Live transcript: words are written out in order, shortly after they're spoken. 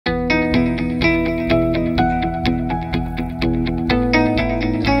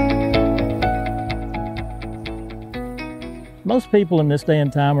Most people in this day and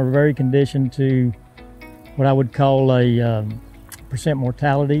time are very conditioned to what I would call a percent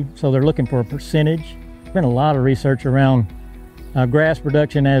mortality. So they're looking for a percentage. There's been a lot of research around grass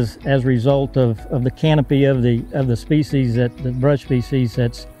production as a result of the canopy of the species, the brush species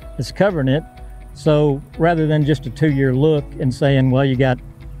that's covering it. So rather than just a 2-year look and saying, well, you got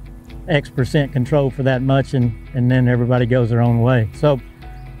X% control for that much, and then everybody goes their own way. So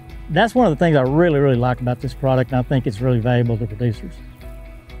that's one of the things I really like about this product, and I think it's really valuable to producers.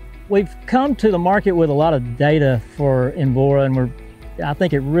 We've come to the market with a lot of data for Invora, and I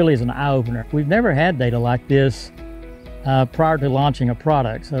think it really is an eye-opener. We've never had data like this prior to launching a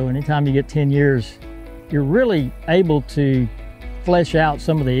product. So anytime you get 10 years, you're really able to flesh out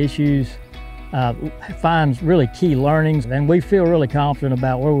some of the issues, find really key learnings, and we feel really confident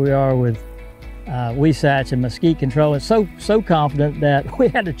about where we are with huisache and mesquite control. It's so confident that we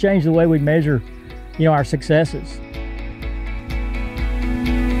had to change the way we measure, our successes.